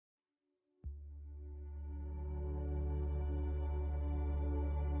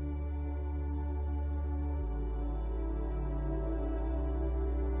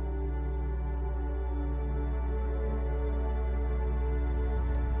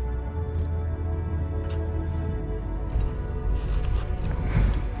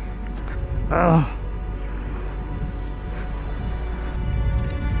Oh.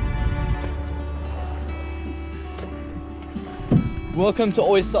 Welcome to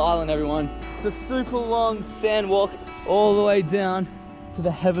Oyster Island, everyone. It's a super long sand walk all the way down to the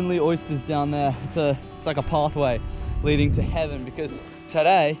heavenly oysters down there. It's like a pathway leading to heaven, because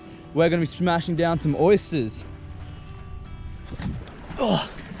today we're gonna be smashing down some oysters. Oh.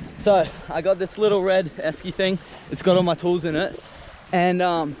 So I got this little red esky thing. It's got all my tools in it,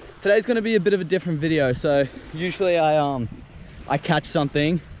 and today's gonna be a bit of a different video. So usually I catch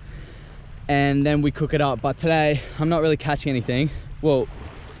something and then we cook it up, but today I'm not really catching anything. Well,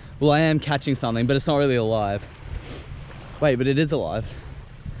 I am catching something, but it's not really alive. Wait, but it is alive.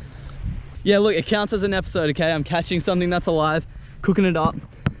 Yeah, look, it counts as an episode, okay? I'm catching something that's alive, cooking it up.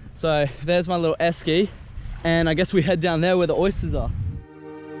 So there's my little esky, and I guess we head down there where the oysters are.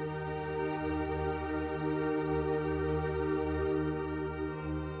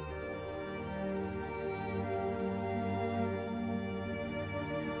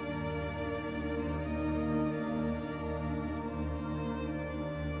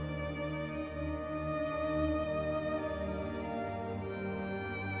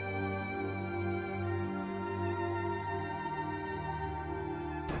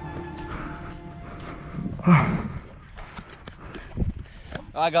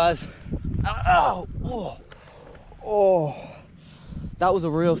 Alright guys, oh, that was a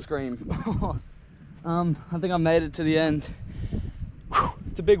real scream. I think I made it to the end.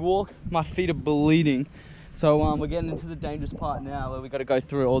 It's a big walk, my feet are bleeding. So we're getting into the dangerous part now, where we got to go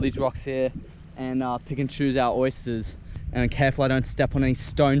through all these rocks here and pick and choose our oysters. And I'm careful I don't step on any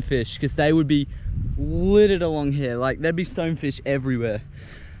stonefish, because they would be littered along here. Like, there'd be stonefish everywhere.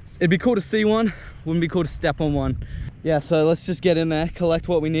 It'd be cool to see one, wouldn't be cool to step on one. Yeah, so let's just get in there, collect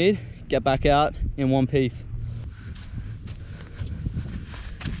what we need, get back out in one piece.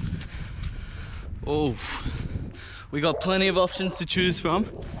 Oh, we got plenty of options to choose from.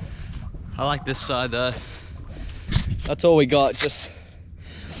 I like this side though. That's all we got, just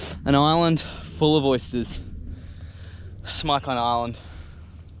an island full of oysters. Smike on Island.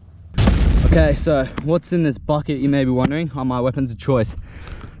 Okay, so what's in this bucket, you may be wondering, are my weapons of choice.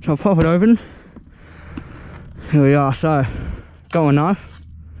 So I'll pop it open. Here we are. So got a knife,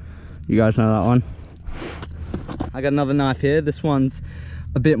 you guys know that one. I got another knife here. This one's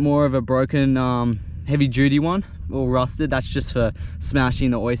a bit more of a broken heavy duty one, all rusted. That's just for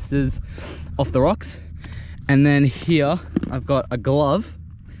smashing the oysters off the rocks. And then here I've got a glove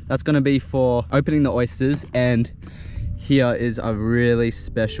that's going to be for opening the oysters, and here is a really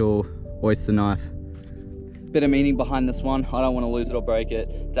special oyster knife. Bit of meaning behind this one. I don't want to lose it or break it.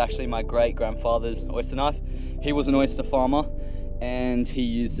 It's actually my great grandfather's oyster knife. He was an oyster farmer and he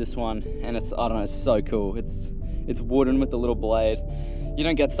used this one, and it's, I don't know, it's so cool. It's wooden with a little blade. You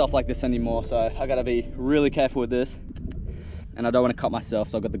don't get stuff like this anymore, so I gotta be really careful with this, and I don't want to cut myself,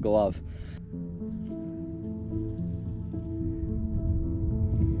 so I got the glove.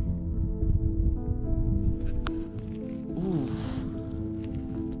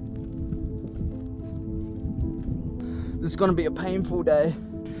 This is gonna be a painful day.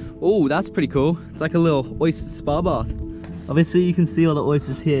 Oh, that's pretty cool. It's like a little oyster spa bath. Obviously you can see all the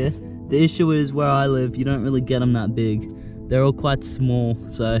oysters here. The issue is, where I live, you don't really get them that big. They're all quite small,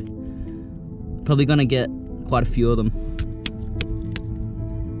 so probably gonna get quite a few of them.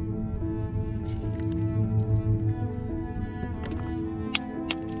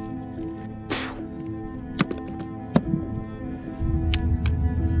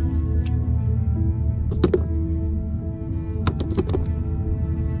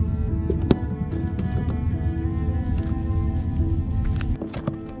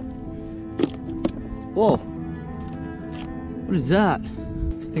 Whoa, what is that?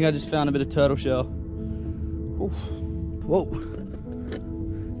 I think I just found a bit of turtle shell. Oof. Whoa.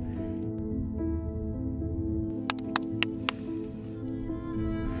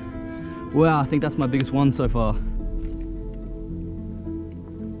 Wow, I think that's my biggest one so far.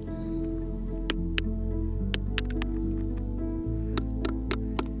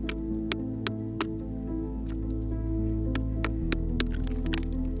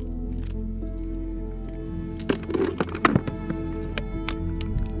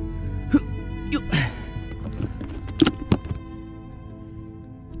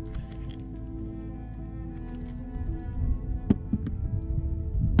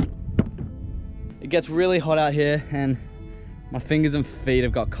 It gets really hot out here and my fingers and feet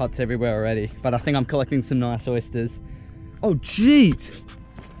have got cuts everywhere already, but I think I'm collecting some nice oysters. Oh jeez,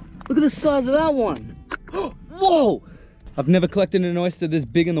 look at the size of that one. Whoa, I've never collected an oyster this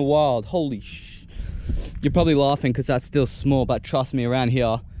big in the wild. Holy sh. You're probably laughing because that's still small, but trust me, around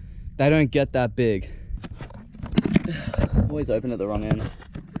here they don't get that big. Always open at the wrong end.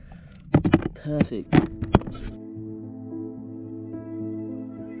 Perfect.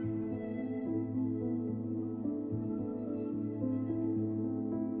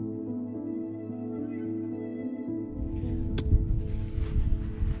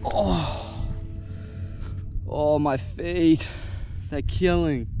 Oh, my feet, they're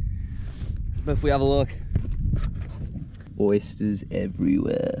killing. But if we have a look, oysters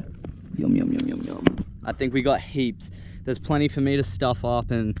everywhere. Yum, yum, yum, yum, yum. I think we got heaps. There's plenty for me to stuff up,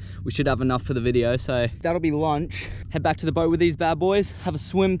 and we should have enough for the video. So that'll be lunch. Head back to the boat with these bad boys, have a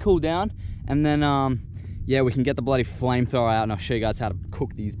swim, cool down, and then yeah, we can get the bloody flamethrower out and I'll show you guys how to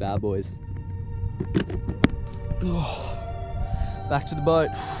cook these bad boys. Oh, back to the boat.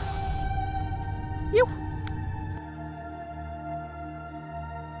 Ew.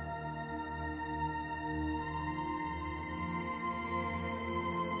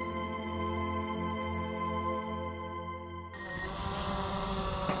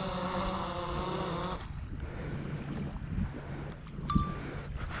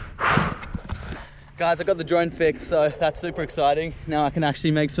 Guys, I got the drone fixed, so that's super exciting. Now I can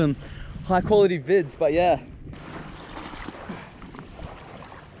actually make some high quality vids, but yeah.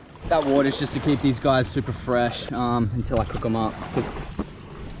 That water's just to keep these guys super fresh until I cook them up, because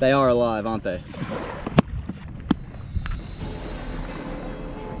they are alive, aren't they?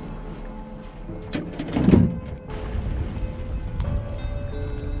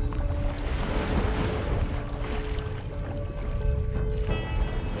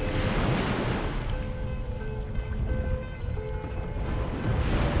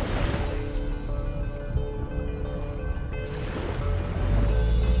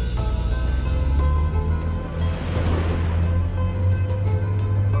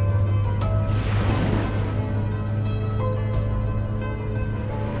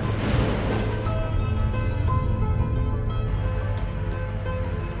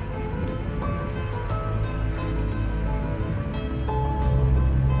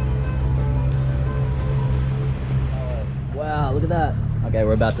 Look at that. Okay,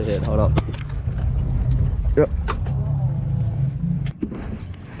 we're about to hit. Hold up. Yep.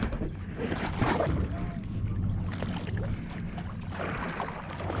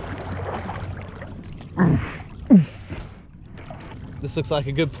 This looks like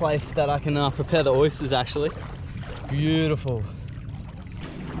a good place that I can prepare the oysters actually. It's beautiful.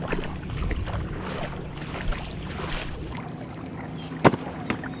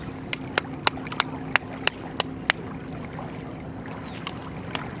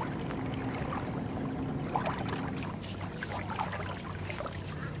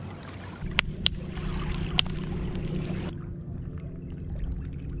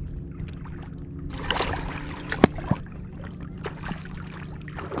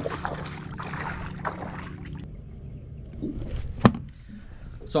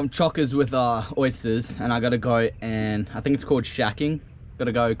 So I'm chockers with oysters, and I gotta go and I think it's called shacking.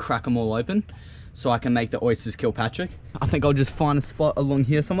 Gotta go crack them all open so I can make the oysters kill Patrick. I think I'll just find a spot along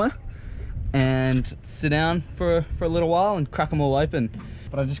here somewhere and sit down for a little while and crack them all open.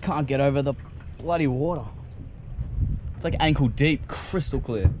 But I just can't get over the bloody water. It's like ankle deep, crystal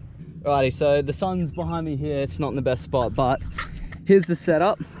clear. Alrighty, so the sun's behind me here. It's not in the best spot, but here's the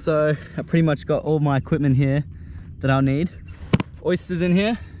setup. So I pretty much got all my equipment here that I'll need. Oysters in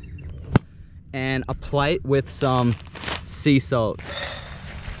here and a plate with some sea salt.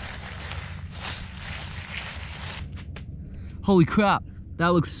 Holy crap, that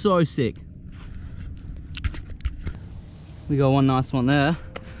looks so sick. We got one nice one there.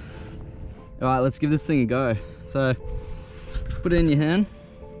 All right, let's give this thing a go. So put it in your hand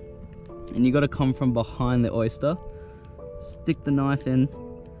and you got to come from behind the oyster. Stick the knife in.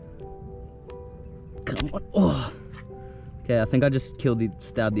 Come on. Oh. Okay, I think I just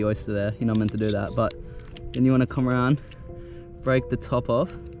stabbed the oyster there. You're not meant to do that, but then you want to come around, break the top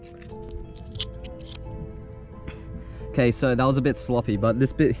off. Okay, so that was a bit sloppy, but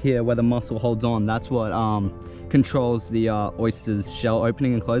this bit here where the muscle holds on, that's what controls the oyster's shell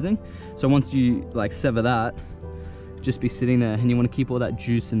opening and closing. So once you like sever that, just be sitting there, and you want to keep all that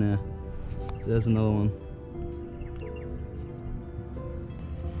juice in there. There's another one.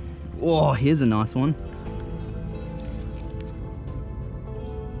 Oh, here's a nice one.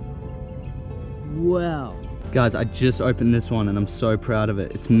 Wow. Guys, I just opened this one and I'm so proud of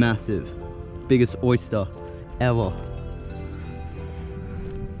it. It's massive. Biggest oyster ever.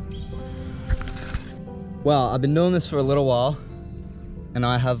 Well, I've been doing this for a little while and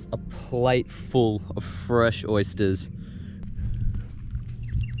I have a plate full of fresh oysters.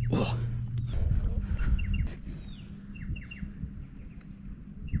 Oh.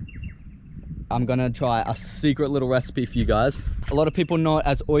 I'm gonna try a secret little recipe for you guys. A lot of people know it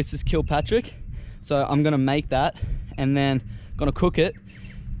as oysters Kilpatrick, so I'm gonna make that and then gonna cook it,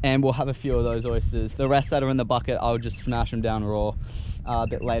 and we'll have a few of those oysters. The rest that are in the bucket, I'll just smash them down raw a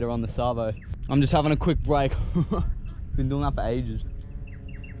bit later on the Savo. I'm just having a quick break. Been doing that for ages.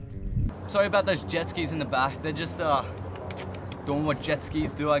 Sorry about those jet skis in the back. They're just doing what jet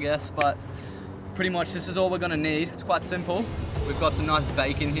skis do, I guess, but pretty much this is all we're gonna need. It's quite simple. We've got some nice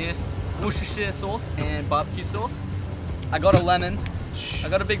bacon here, Worcestershire sauce and barbecue sauce. I got a lemon. I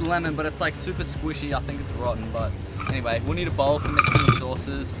got a big lemon, but it's like super squishy. I think it's rotten, but anyway, we'll need a bowl for mixing the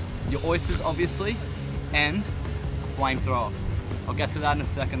sauces, your oysters obviously, and a flamethrower. I'll get to that in a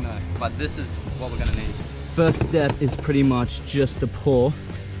second though, but this is what we're gonna need. First step is pretty much just to pour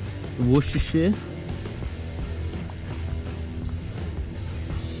the Worcestershire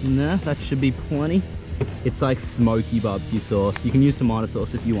in there. That should be plenty. It's like smoky barbecue sauce. You can use tomato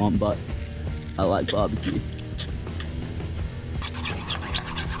sauce if you want, but I like barbecue.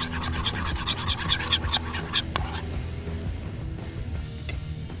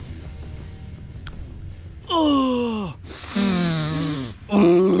 Oh,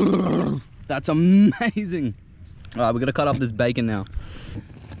 that's amazing. All right, we're gonna cut up this bacon now.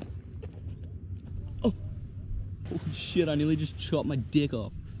 Oh, holy shit, I nearly just chopped my dick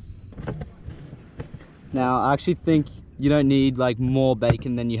off. Now, I actually think you don't need like more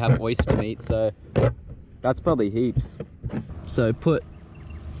bacon than you have oyster meat, so that's probably heaps. So put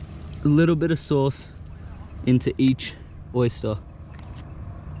a little bit of sauce into each oyster.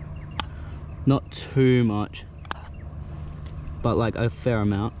 Not too much, but like a fair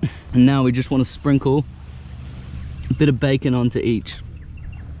amount. And now we just want to sprinkle a bit of bacon onto each.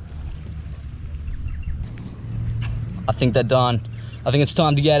 I think they're done. I think it's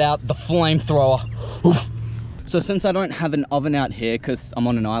time to get out the flamethrower. So since I don't have an oven out here, because I'm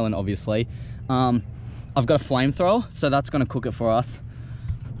on an island obviously, I've got a flamethrower, so that's gonna cook it for us.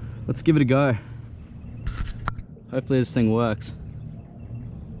 Let's give it a go. Hopefully this thing works.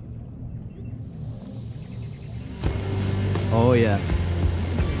 Oh yes,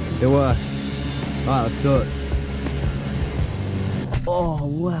 it works. All right, let's do it. Oh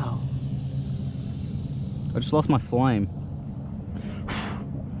wow. I just lost my flame.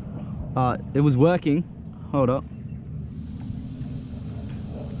 It was working. Hold up.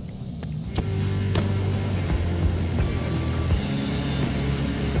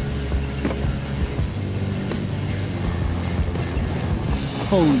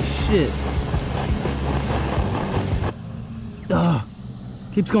 Holy shit.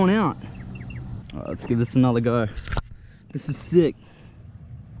 Keeps going out. All right, let's give this another go. This is sick.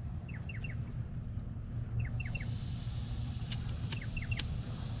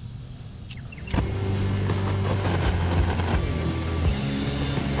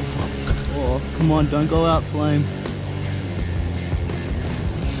 Oh, come on, don't go out, flame.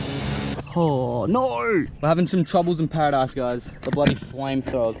 Oh, no! We're having some troubles in paradise, guys. The bloody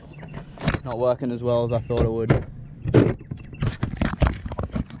flamethrower's not working as well as I thought it would.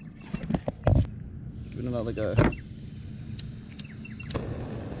 Give it another go.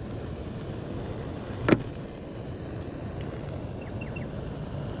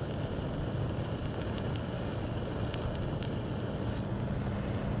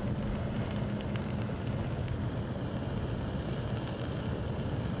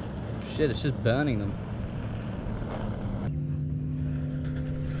 Shit, it's just burning them.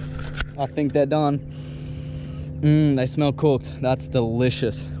 I think they're done. They smell cooked. That's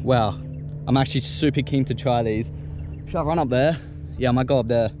delicious. Wow. I'm actually super keen to try these. Should I run up there? Yeah, I might go up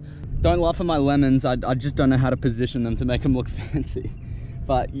there. Don't laugh at my lemons. I just don't know how to position them to make them look fancy.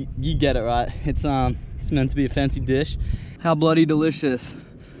 But you get it, right? It's meant to be a fancy dish. How bloody delicious.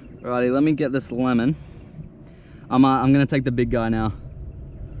 Alrighty, let me get this lemon. I'm gonna take the big guy now.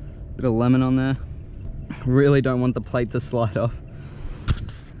 Bit of lemon on there. Really don't want the plate to slide off.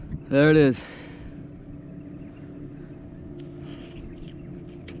 There it is.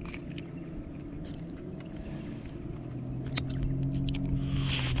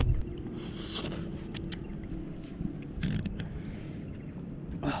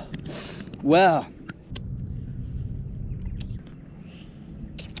 Wow.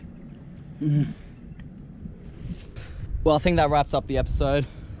 Well, I think that wraps up the episode.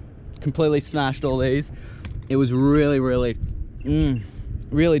 Completely smashed all these. It was really, really,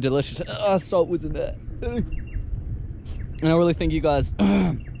 really delicious. Oh, salt was in there. And I really think you guys,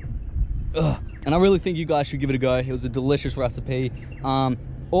 and I really think you guys should give it a go. It was a delicious recipe.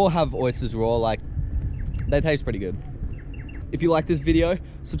 Or have oysters raw, like, they taste pretty good. If you like this video,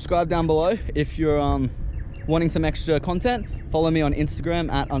 subscribe down below. If you're wanting some extra content, follow me on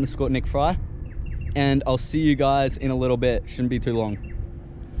Instagram @_NickFry. and I'll see you guys in a little bit. Shouldn't be too long.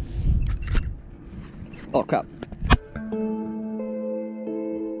 Oh crap.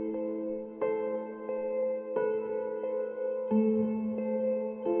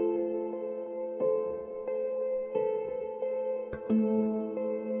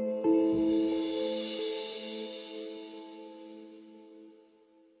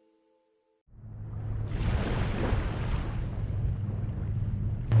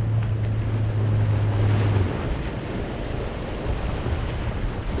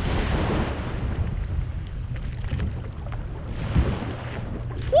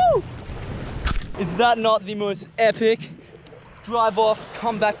 Is that not the most epic drive off,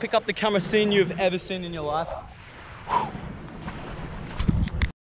 come back, pick up the camera scene you've ever seen in your life?